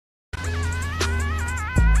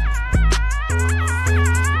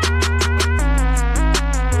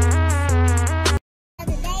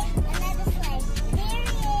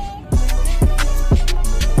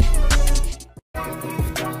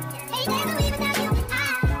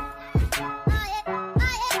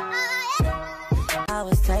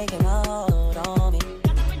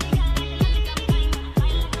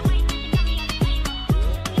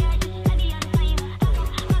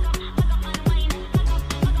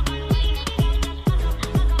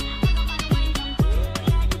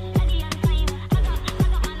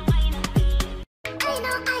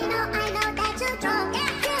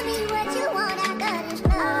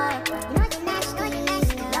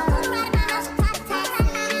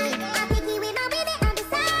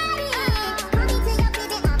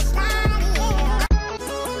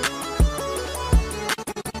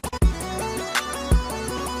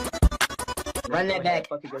Run that back.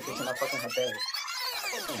 Fucking go to my fucking hotel.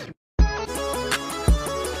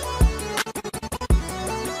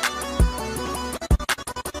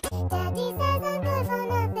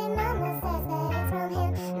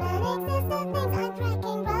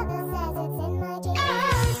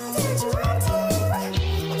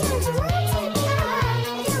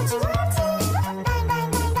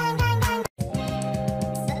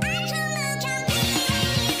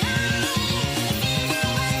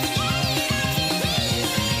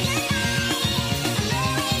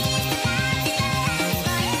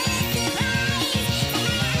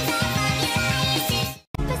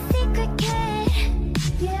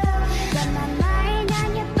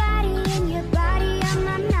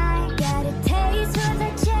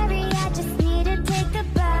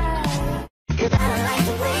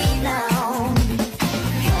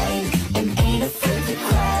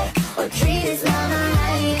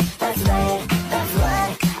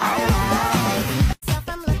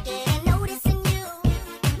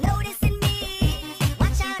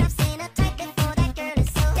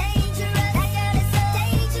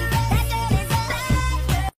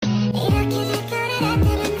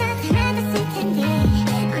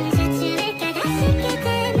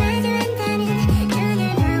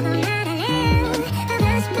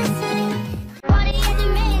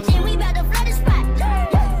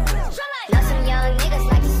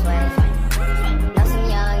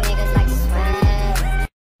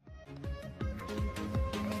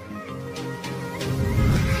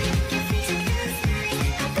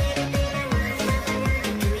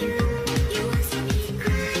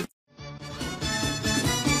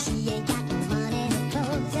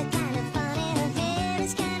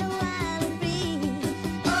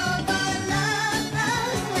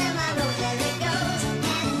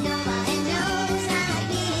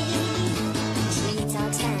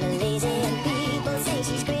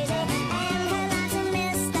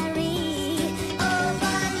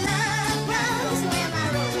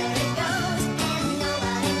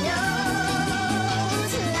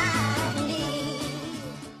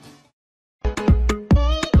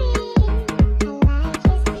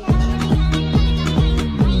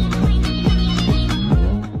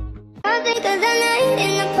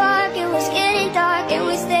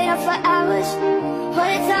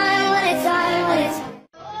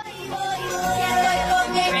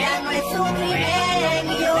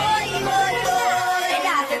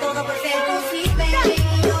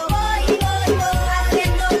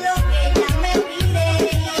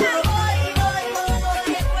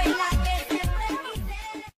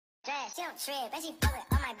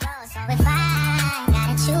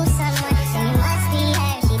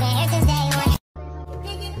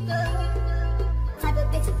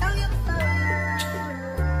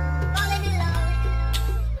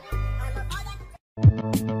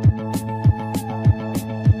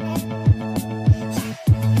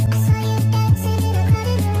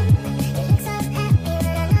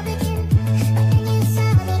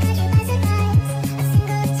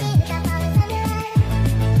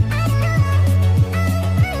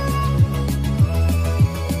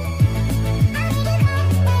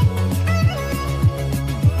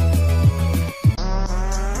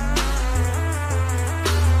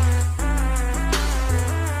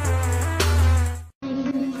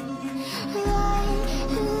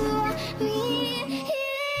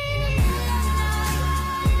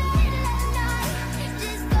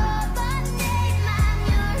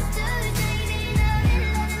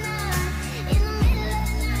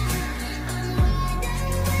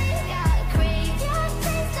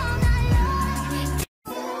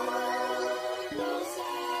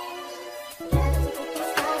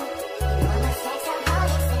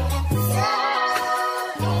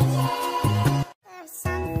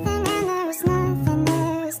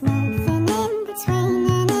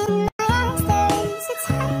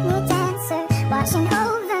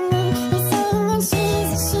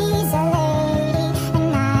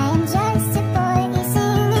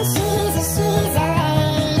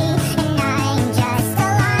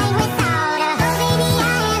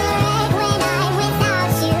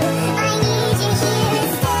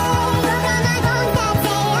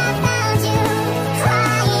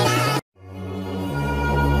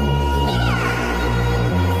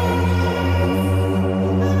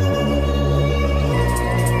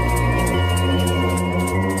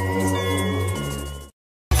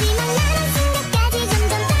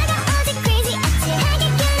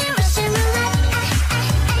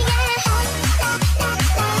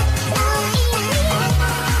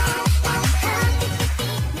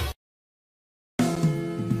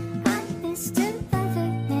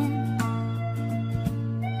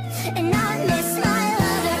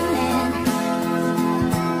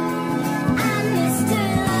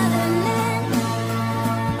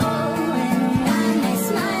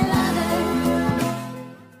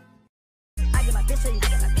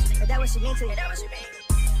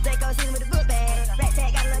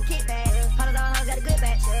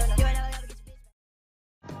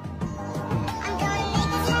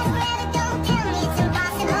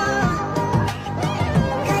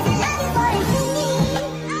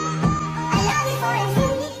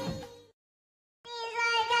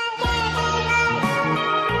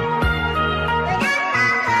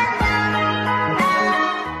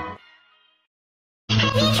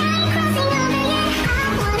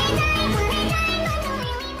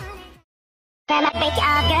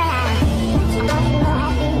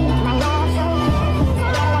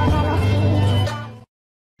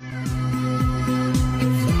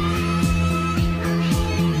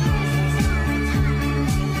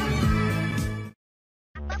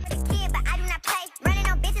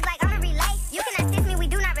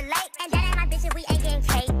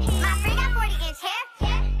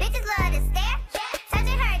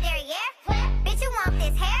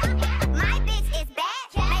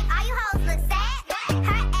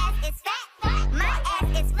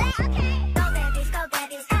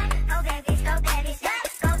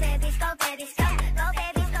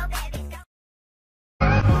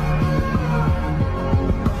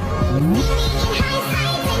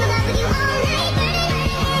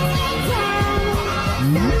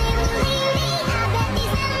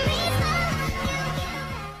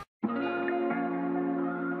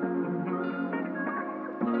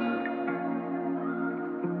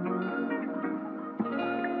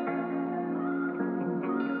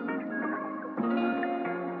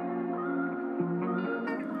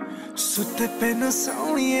 सुते pan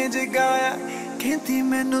सोहणिए जगाया कहती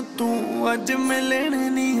मैनू तू अज मिलन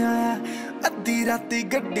नहीं आया अद्धी राती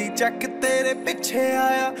गड्डी चक तेरे पिछे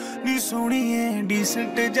आया नी सोहणिए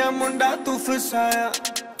डिसेंट जा मुंडा तू फसाया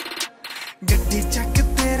गड्डी चक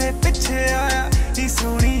तेरे पिछे आया नी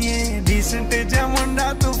सोहणिए डिसेंट जा मुंडा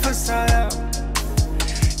तू फसाया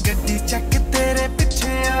गड्डी चक तेरे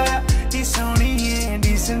पिछे आया नी सोहणिए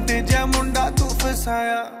डिसेंट जा मुंडा तू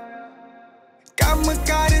फसाया काम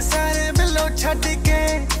कार सारे बिलो छड़ के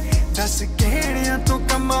दस केड़ियां तू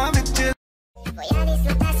कमा विच voy a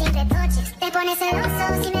disfrutar siempre noche te pones celoso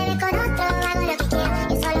si me ves con otro hago lo que quiero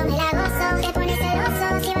yo solo me la gozo te pones celoso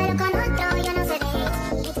si me ves con otro yo no sé de eso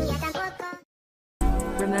y tú ya tampoco.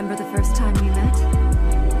 Remember the first time we met?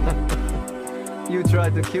 You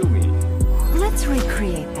tried to kill me. Let's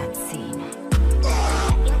recreate that scene.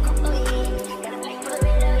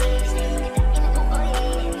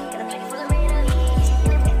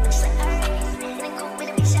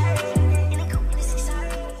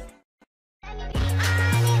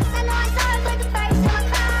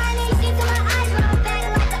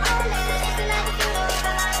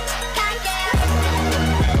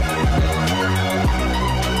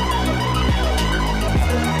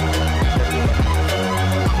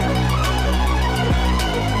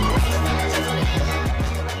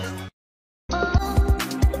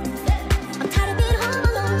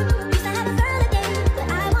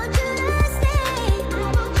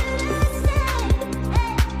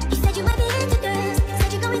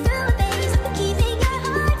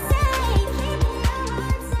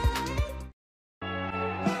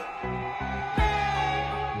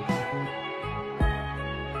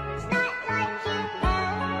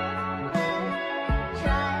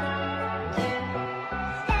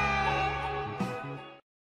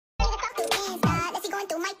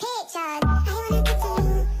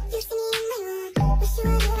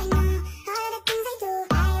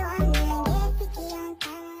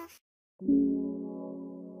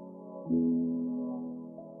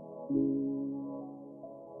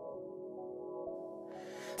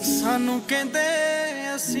 सानू कहंदे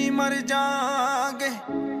असी मर जांगे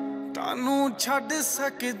तानू छड्ड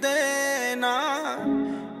सकदे ना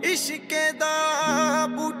इश्के दा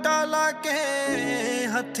बूटा लाके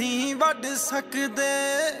हथीं वड सकदे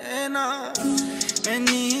ना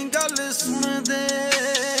इन्नी गल सुनदे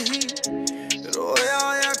ही रोया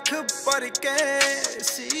अख भर के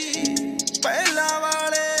सी पहला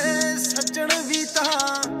वाले सज्जण भी तां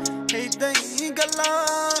इदां ही गल्लां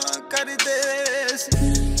करदे सी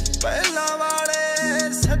पहला वाले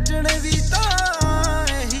सज्जण भी तां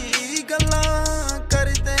यही गल्लां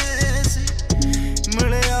करदे सी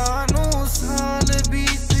मिलिया नू साल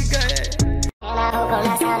बीत गए And I hope I'm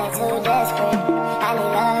not sounding too desperate. I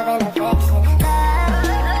need love and affection.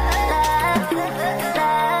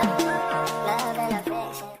 Love and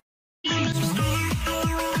affection.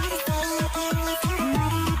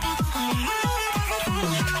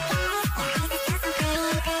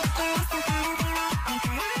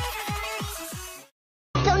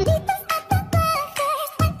 Tonditos hasta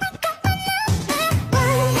puertas,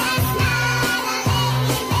 one last night, I lay in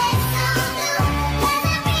bed so blue. When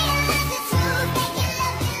I realize the truth, that you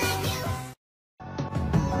love me like you.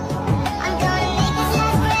 I'm gonna make this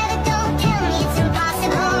last forever, don't tell me it's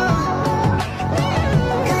impossible.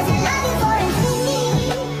 'Cause I love you for infinity.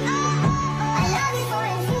 I love you for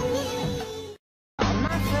infinity. All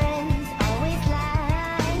my friends always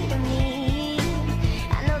lie to me.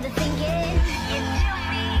 I know they're thinking you're too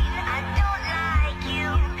mean. I don't like you.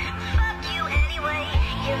 Fuck you anyway.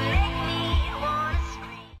 You make me wanna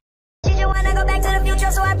scream. Did you wanna go back to the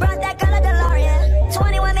future? So I brought that color DeLorean.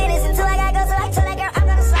 21 minutes until I gotta go, so I tell that girl I'm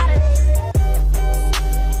gonna slaughter this.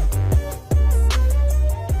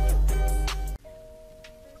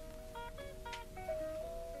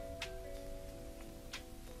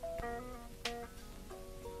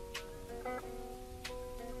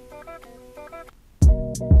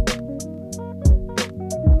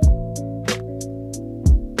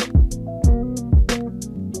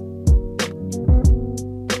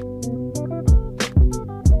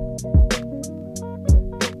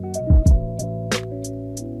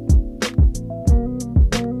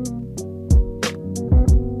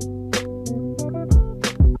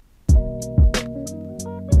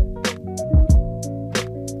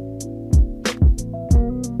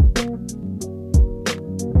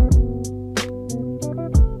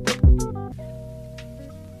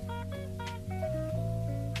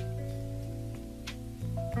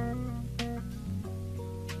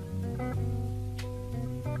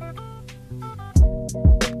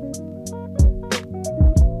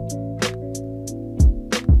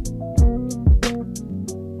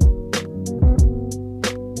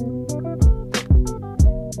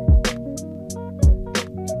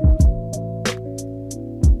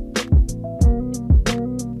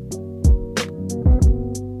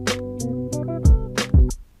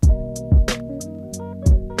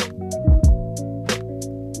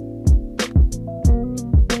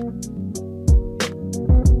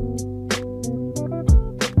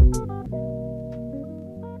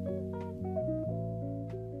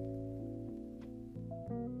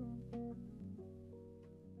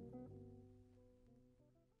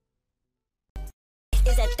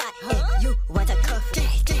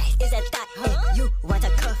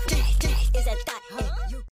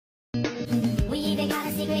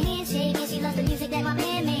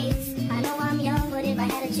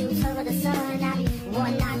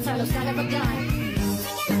 never gone.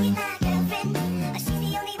 Take a look at my girlfriend, she's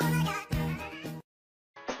the only one I got.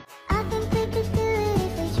 I think we could do it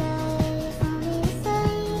if we try. For me to say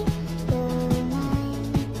you're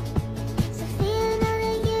mine. Sophia, know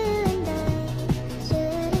that you and I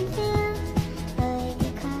shouldn't feel like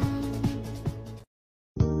a crime.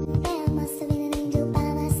 There must have been an angel by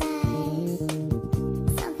my side.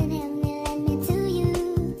 Something held me, led me to you.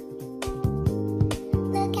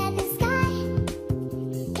 Look at the sky,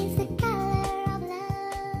 it's the color of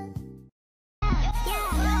love.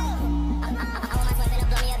 Yeah. I want my twin to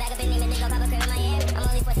blow me a bag up and name it, nigga, pop a crib in my ear. I'm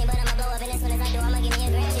only 14, but I'ma blow up, and as soon as I do, I'ma give me a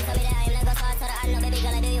grand. She told me that I am the ghost, so I told her I know, baby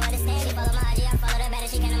girl, do you understand? She followed my IG, I followed her back,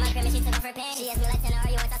 and she came to my crib and she took off her pants. She asked me like, Tanner,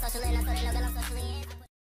 are you anti-social? And I told her no, girl, I'm socially in.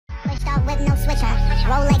 Pushed off with no switcher,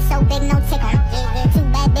 Rolex so big, no ticker. Too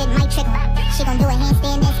bad, big, might trick her. She gon' do a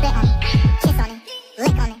handstand and spit on it. Kiss on it,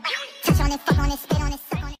 lick on it, touch on it, fuck on it, spit on it,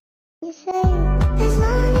 suck on it. You say, as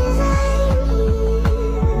long as I'm here,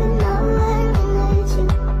 no one can hurt you.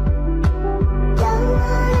 Don't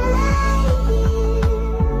wanna lie here,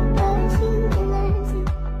 but you can hurt you.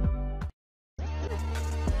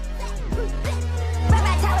 Right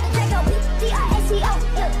back tower the Draco, D-R-S-C-O,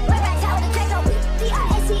 right back tower the Draco,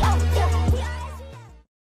 D-R-S-C-O,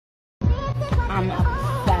 I'm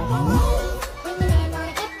obsessed.